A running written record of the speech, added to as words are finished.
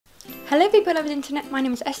Hello people of the internet, my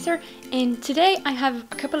name is Esther and today I have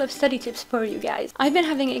a couple of study tips for you guys. I've been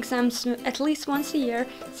having exams at least once a year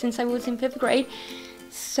since I was in 5th grade,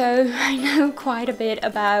 so I know quite a bit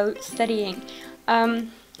about studying.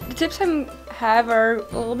 The tips I have are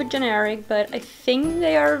a little bit generic, but I think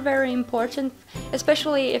they are very important,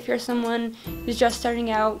 especially if you're someone who's just starting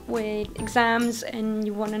out with exams and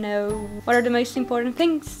you want to know what are the most important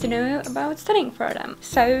things to know about studying for them.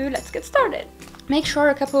 So let's get started. Make sure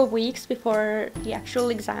a couple of weeks before the actual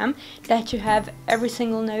exam that you have every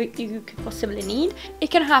single note you could possibly need. It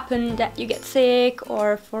can happen that you get sick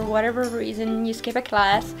or for whatever reason you skip a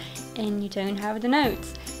class and you don't have the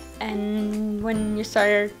notes. And when you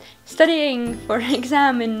start studying for an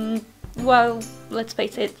exam and, well, let's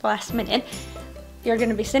face it, last minute, you're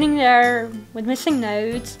gonna be sitting there with missing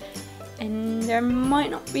notes and there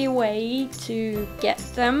might not be a way to get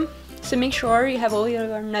them. So make sure you have all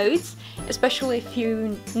your notes, especially if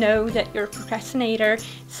you know that you're a procrastinator,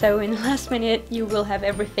 so in the last minute you will have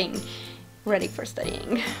everything ready for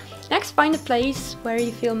studying. Next, find a place where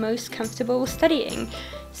you feel most comfortable studying.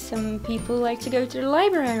 Some people like to go to the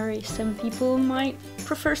library, some people might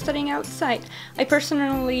prefer studying outside. I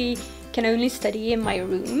personally can only study in my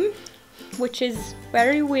room, which is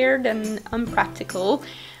very weird and unpractical.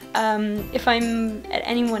 If I'm at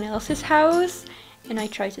anyone else's house and I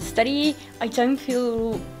try to study, I don't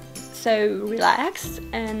feel so relaxed,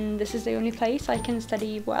 and this is the only place I can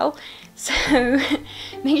study well. So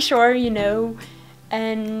make sure you know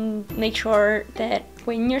and make sure that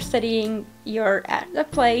when you're studying you're at the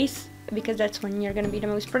place, because that's when you're going to be the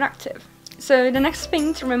most productive. So the next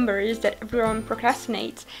thing to remember is that everyone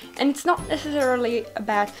procrastinates, and it's not necessarily a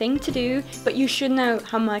bad thing to do, but you should know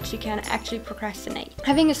how much you can actually procrastinate.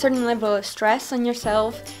 Having a certain level of stress on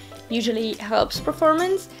yourself usually helps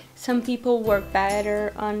performance. Some people work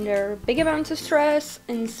better under big amounts of stress,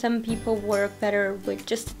 and some people work better with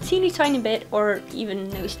just a teeny tiny bit or even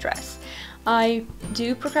no stress. I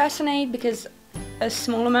do procrastinate because a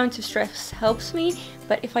small amount of stress helps me,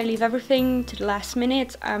 but if I leave everything to the last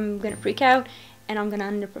minute, I'm gonna freak out and I'm gonna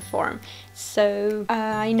underperform. So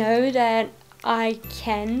I know that I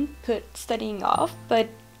can put studying off, but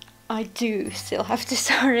I do still have to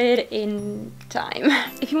start it in time.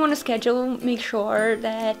 If you want to schedule, make sure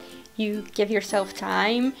that you give yourself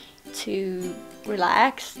time to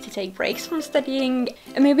relax, to take breaks from studying,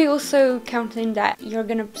 and maybe also count in that you're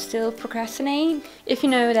gonna still procrastinate. If you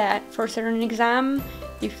know that for a certain exam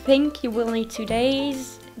you think you will need 2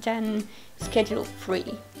 days, then schedule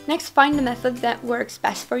 3. Next, find the method that works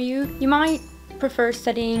best for you. You might prefer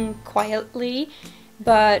studying quietly,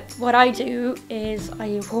 but what I do is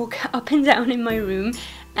I walk up and down in my room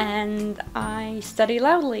and I study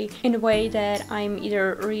loudly in a way that I'm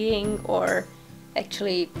either reading or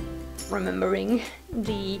actually remembering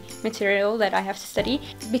the material that I have to study.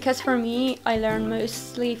 Because for me, I learn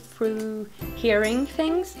mostly through hearing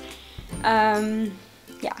things.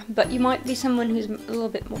 Yeah, but you might be someone who's a little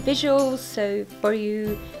bit more visual, so for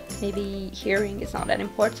you maybe hearing is not that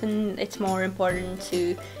important. It's more important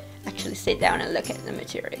to actually sit down and look at the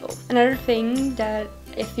material. Another thing, that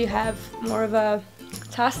if you have more of a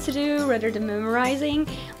task to do rather than memorizing,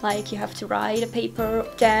 like you have to write a paper,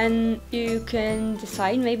 then you can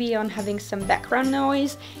decide maybe on having some background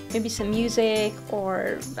noise, maybe some music,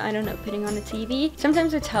 or I don't know, putting on a TV.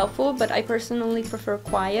 Sometimes it's helpful, but I personally prefer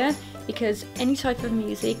quiet, because any type of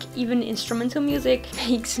music, even instrumental music,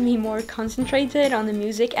 makes me more concentrated on the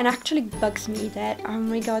music and actually bugs me that, oh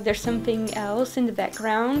my god, there's something else in the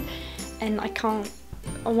background and I can't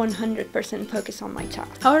 100% focus on my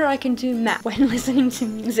task. However, I can do math when listening to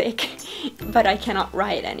music, but I cannot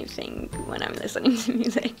write anything when I'm listening to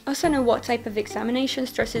music. Also know what type of examination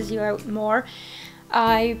stresses you out more.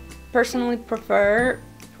 I personally prefer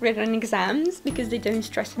written exams because they don't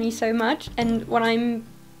stress me so much, and when I'm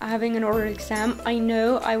having an oral exam, I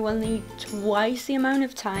know I will need twice the amount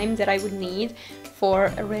of time that I would need for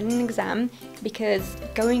a written exam, because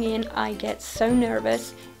going in I get so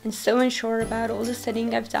nervous and so unsure about all the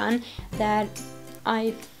studying I've done that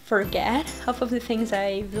I forget half of the things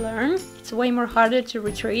I've learned. It's way more harder to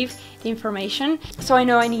retrieve the information, so I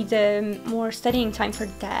know I need more studying time for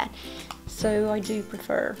that. So I do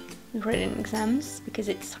prefer written exams because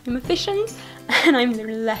it's time efficient and I'm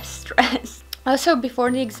less stressed. Also,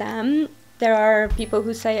 before the exam, there are people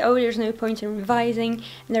who say, oh, there's no point in revising,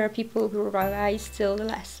 and there are people who revise till the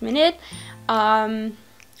last minute.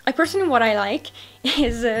 I personally, what I like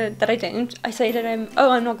is that I don't. I say that I'm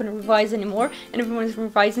not going to revise anymore, and everyone's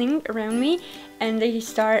revising around me, and they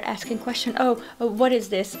start asking questions, oh, what is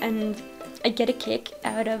this? And I get a kick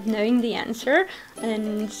out of knowing the answer,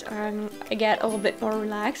 and I get a little bit more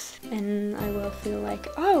relaxed, and I will feel like,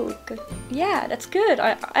 oh, good. Yeah, that's good.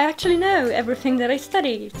 I actually know everything that I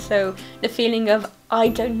studied. So the feeling of I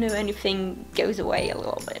don't know anything goes away a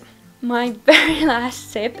little bit. My very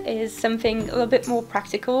last tip is something a little bit more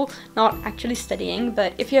practical, not actually studying,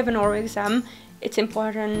 but if you have an oral exam, it's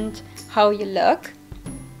important how you look.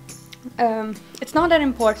 It's not that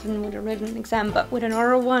important with a written exam, but with an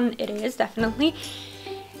oral one it is, definitely.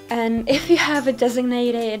 And if you have a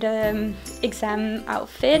designated exam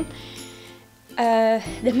outfit,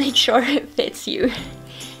 then make sure it fits you.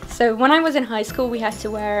 So when I was in high school, we had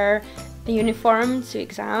to wear a uniform to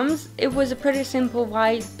exams. It was a pretty simple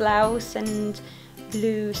white blouse and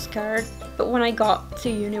blue skirt, but when I got to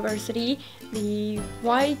university, the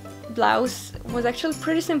white blouse was actually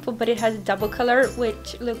pretty simple, but it had a double color,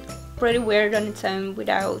 which looked pretty weird on its own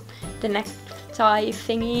without the necktie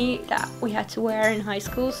thingy that we had to wear in high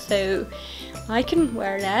school, so I couldn't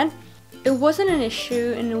wear that. It wasn't an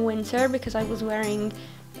issue in the winter because I was wearing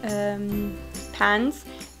pants,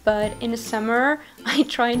 but in the summer I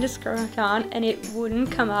tried the skirt on and it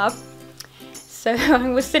wouldn't come up. So I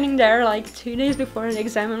was sitting there like 2 days before the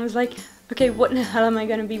exam and I was like, okay, what the hell am I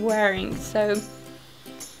gonna be wearing? So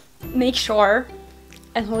make sure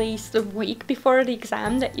at least a week before the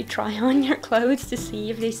exam that you try on your clothes to see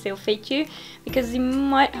if they still fit you, because you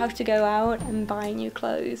might have to go out and buy new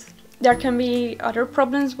clothes. There can be other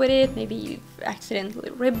problems with it. Maybe you've accidentally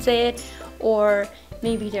ripped it, or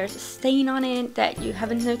maybe there's a stain on it that you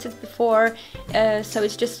haven't noticed before. So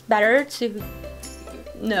it's just better to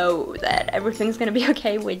know that everything's gonna be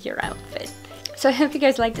okay with your outfit. So I hope you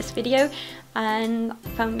guys liked this video and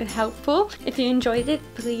found it helpful. If you enjoyed it,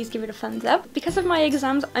 please give it a thumbs up. Because of my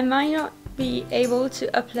exams, I might not be able to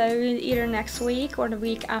upload either next week or the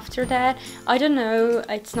week after that. I don't know,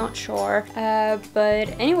 it's not sure. But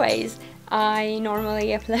anyways, I normally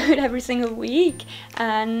upload every single week,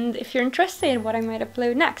 and if you're interested in what I might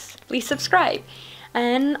upload next, please subscribe.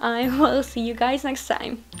 And I will see you guys next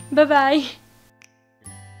time. Bye bye!